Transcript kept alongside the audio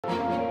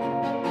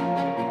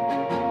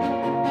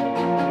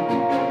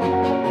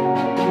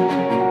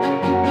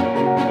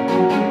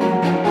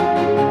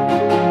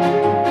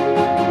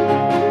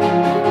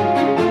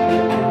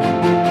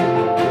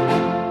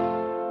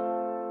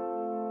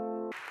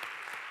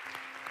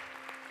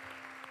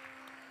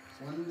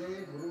वंदे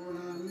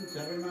गुरूणां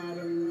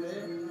चरणारविन्दे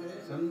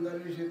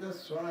संदर्शित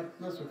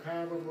स्वात्म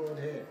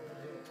सुखावबोधे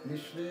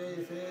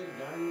निःश्रेयसे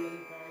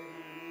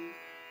जाह्नवीकायमाने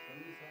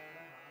संसार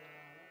हालाहल।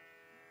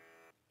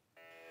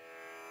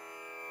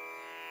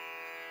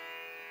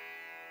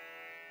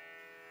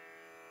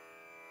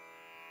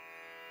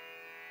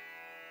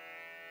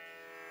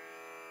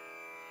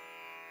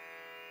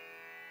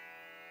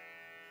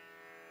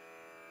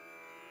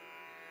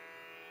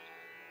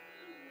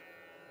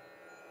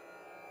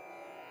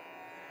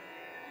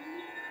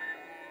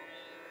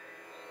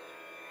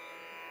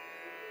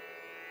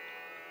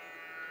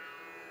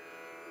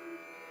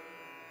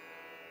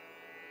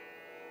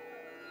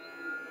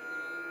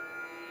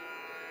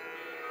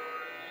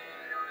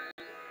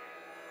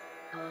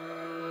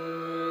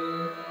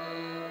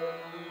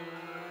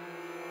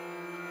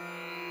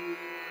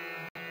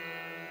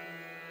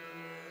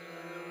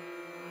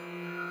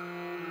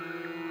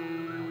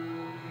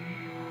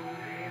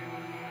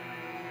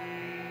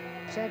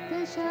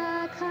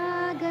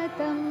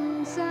 शतशाखागतं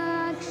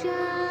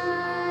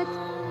साक्षात्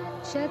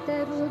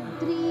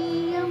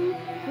शतरुद्रीयम्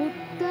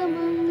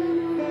उत्तमं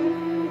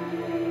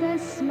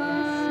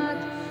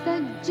तस्मात्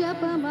तज्जपमात्रेण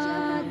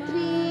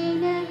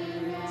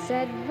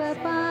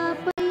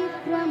सर्वपापैः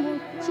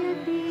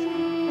प्रमुच्यते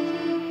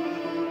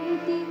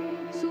इति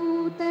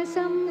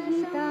सूतसंहितायाम्।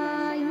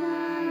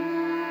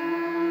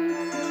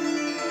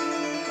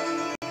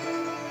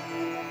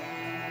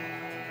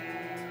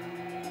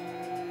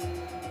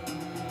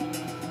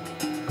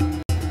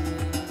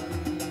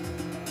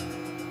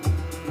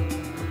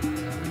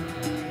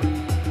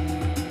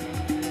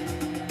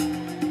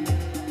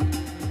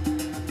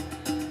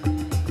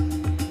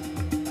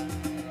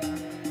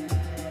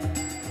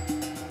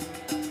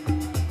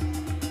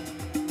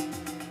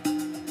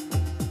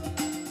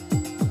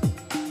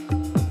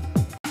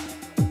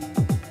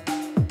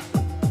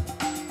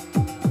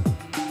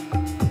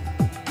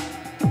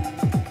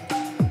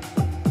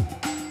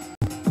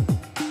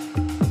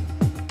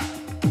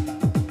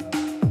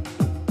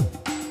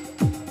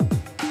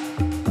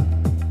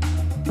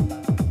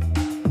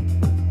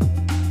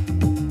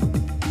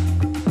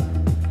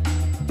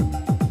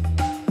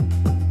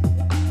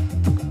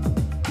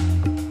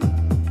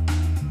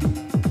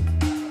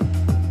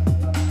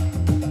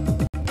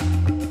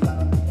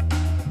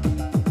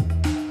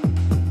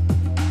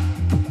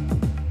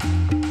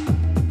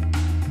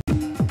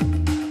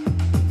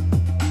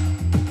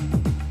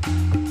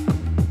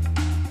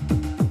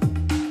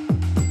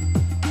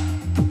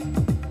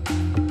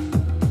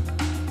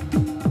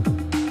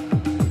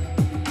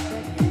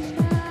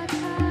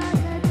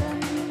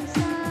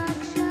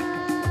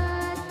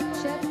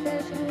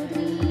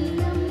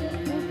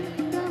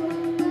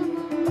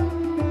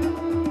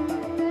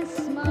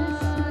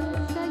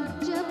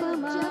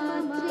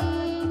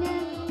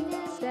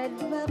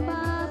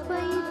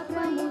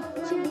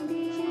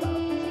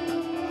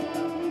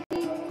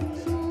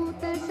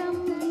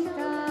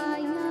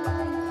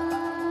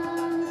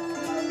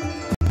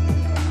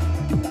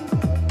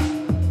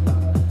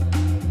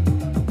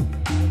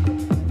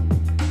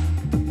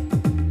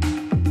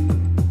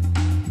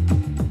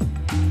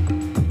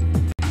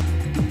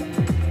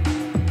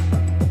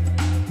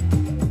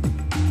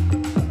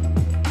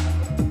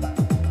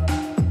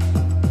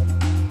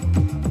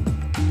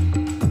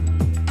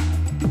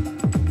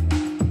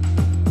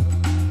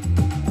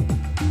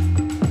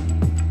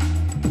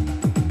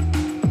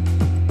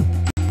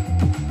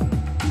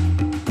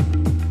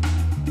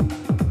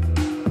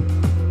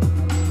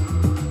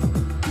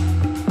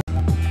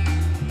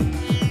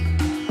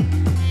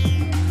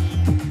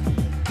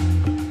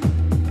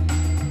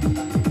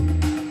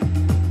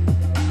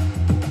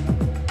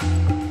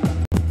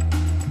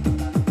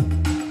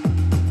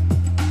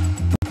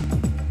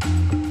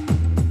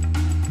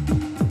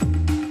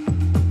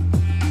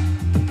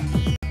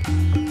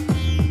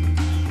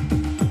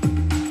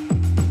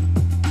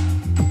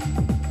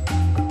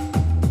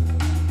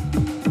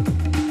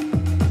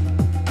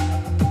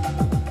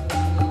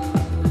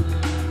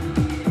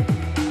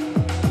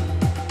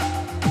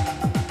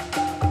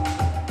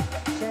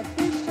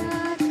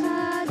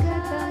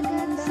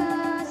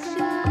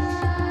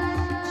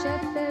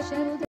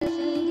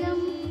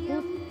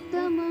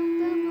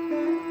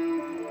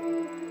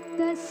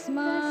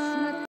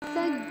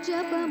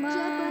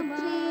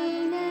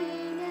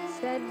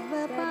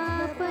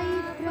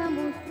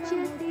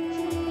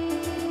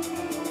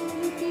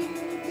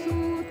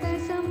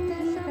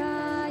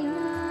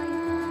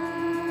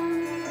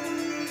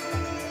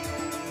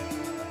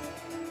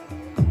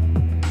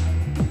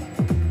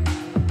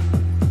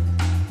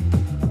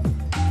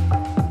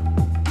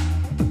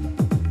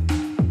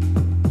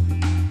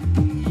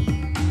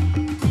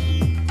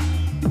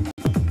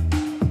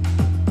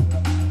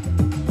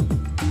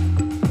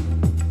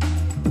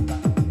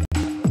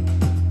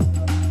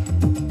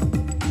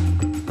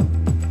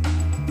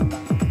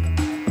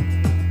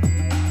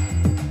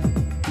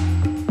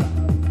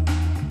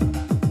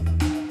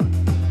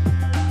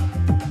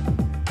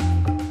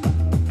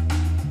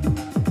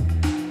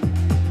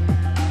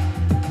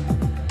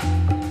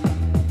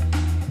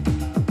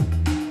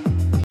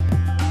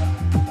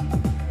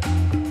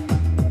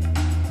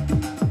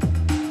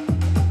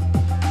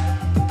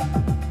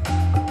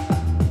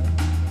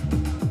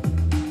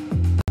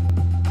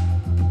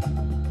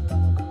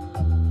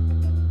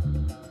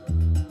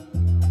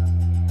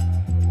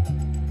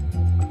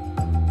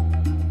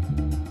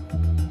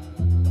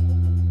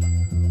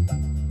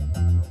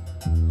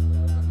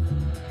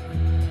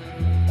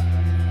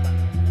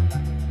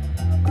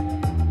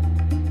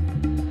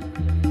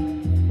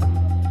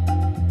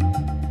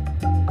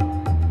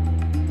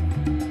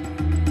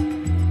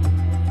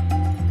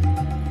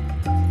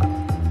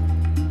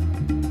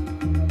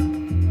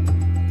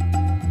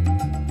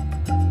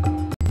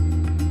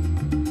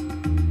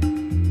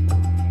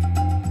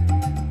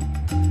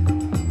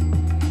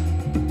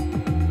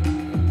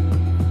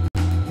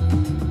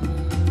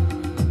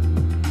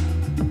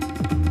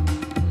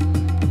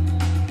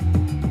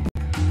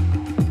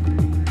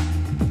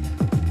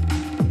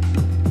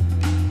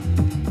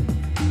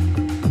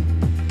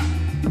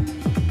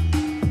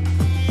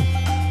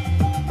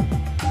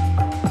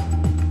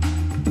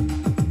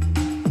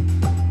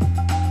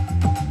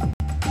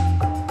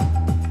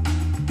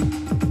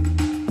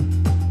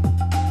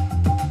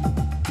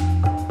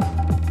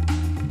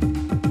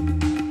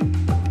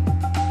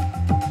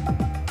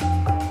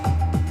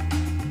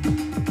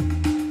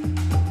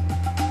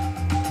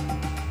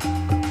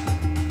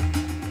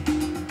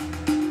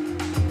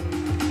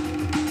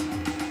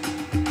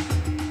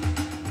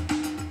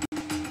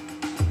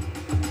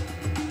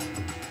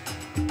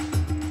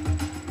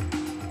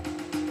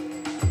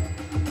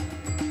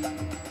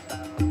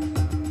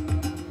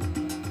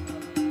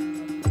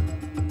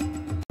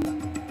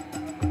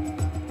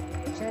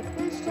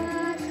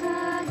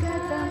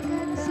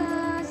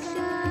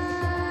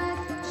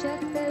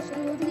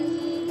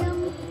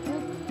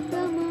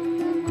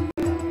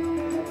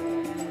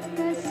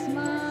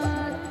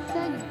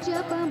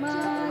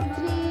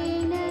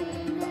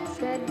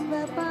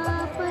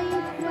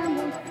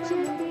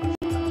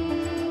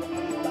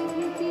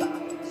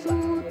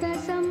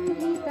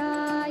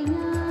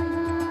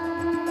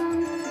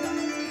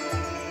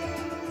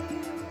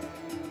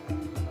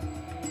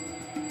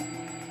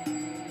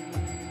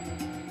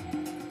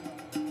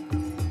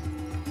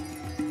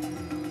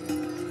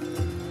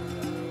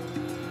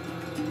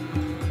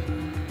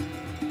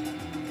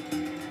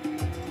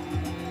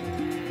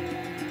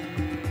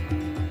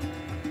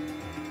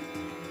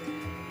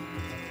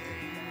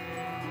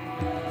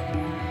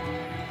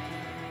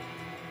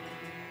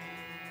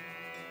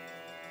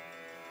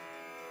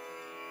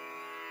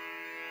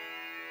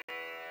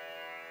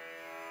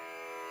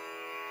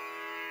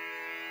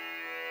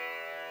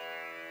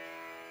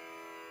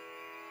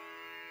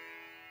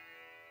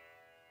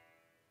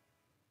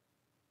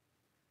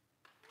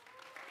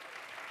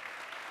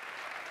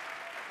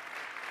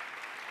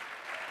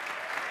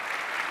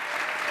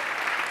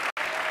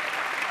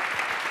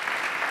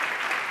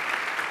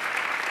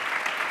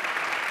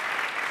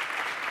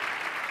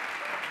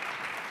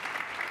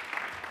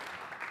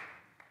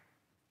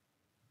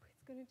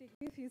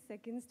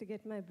 seconds to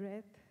get my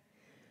breath.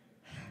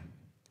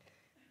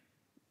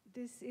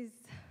 This is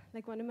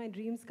like one of my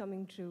dreams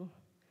coming true.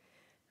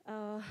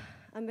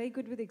 I'm very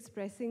good with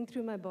expressing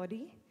through my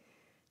body.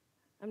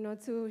 I'm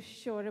not so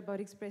sure about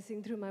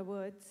expressing through my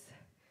words,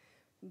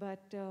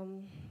 but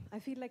I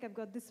feel like I've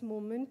got this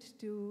moment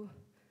to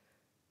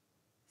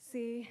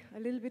say a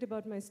little bit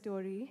about my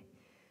story,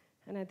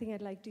 and I think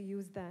I'd like to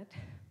use that.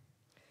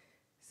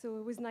 So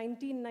it was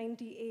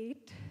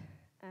 1998,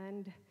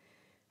 and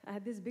I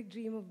had this big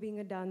dream of being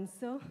a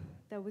dancer.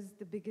 That was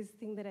the biggest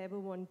thing that I ever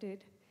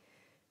wanted.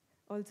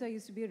 Also, I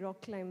used to be a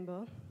rock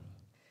climber.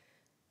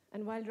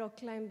 And while rock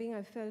climbing,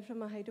 I fell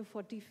from a height of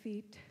 40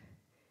 feet.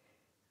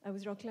 I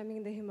was rock climbing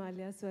in the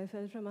Himalayas, so I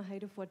fell from a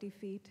height of 40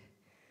 feet.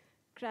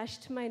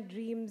 Crashed my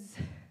dreams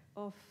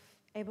of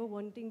ever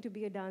wanting to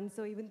be a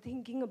dancer, even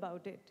thinking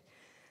about it.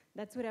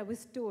 That's what I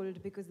was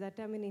told, because that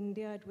time in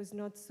India, it was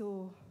not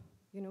so,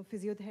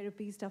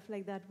 physiotherapy, stuff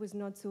like that was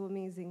not so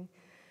amazing.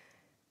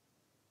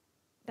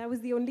 That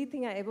was the only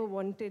thing I ever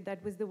wanted.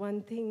 That was the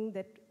one thing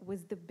that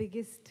was the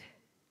biggest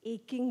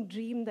aching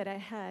dream that I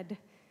had.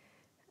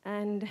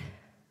 And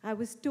I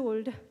was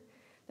told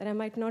that I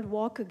might not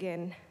walk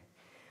again.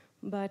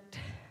 But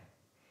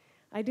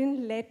I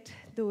didn't let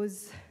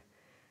those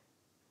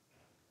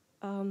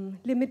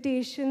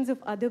limitations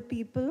of other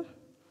people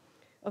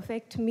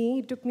affect me.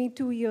 It took me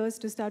 2 years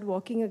to start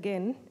walking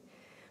again.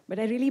 But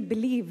I really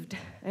believed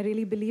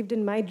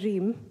in my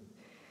dream.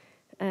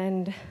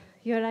 And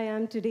here I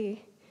am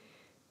today.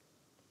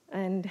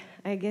 And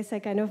I guess I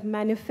kind of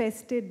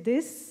manifested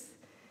this.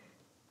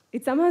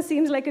 It somehow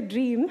seems like a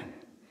dream,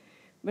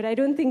 but I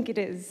don't think it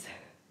is.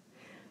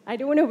 I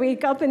don't want to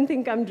wake up and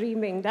think I'm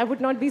dreaming. That would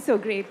not be so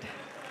great.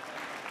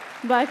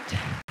 But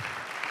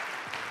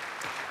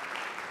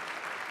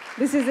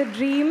this is a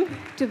dream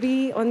to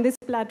be on this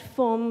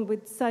platform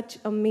with such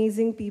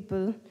amazing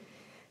people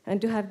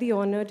and to have the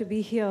honor to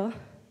be here.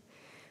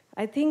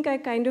 I think I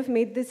kind of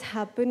made this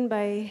happen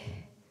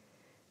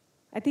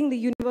I think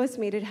the universe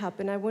made it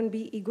happen. I won't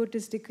be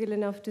egotistical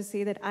enough to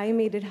say that I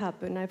made it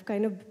happen. I've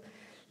kind of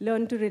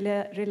learned to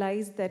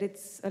realize that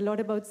it's a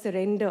lot about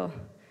surrender.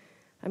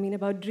 I mean,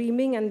 about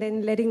dreaming and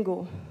then letting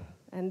go,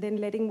 and then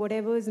letting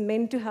whatever is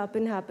meant to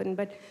happen, happen.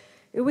 But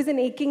it was an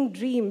aching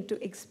dream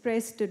to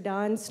express, to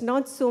dance,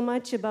 not so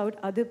much about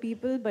other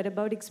people, but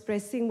about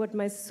expressing what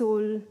my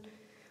soul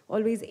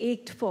always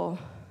ached for.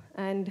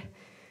 And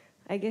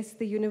I guess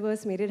the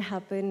universe made it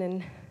happen,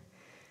 and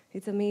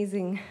it's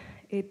amazing.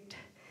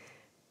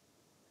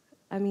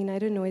 I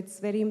don't know, it's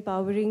very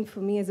empowering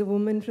for me as a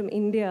woman from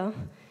India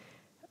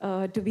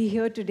to be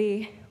here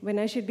today when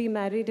I should be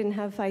married and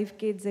have 5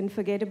 kids and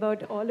forget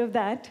about all of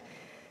that,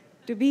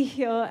 to be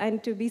here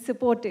and to be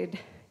supported,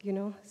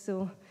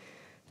 So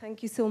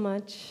thank you so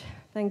much.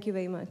 Thank you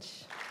very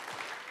much.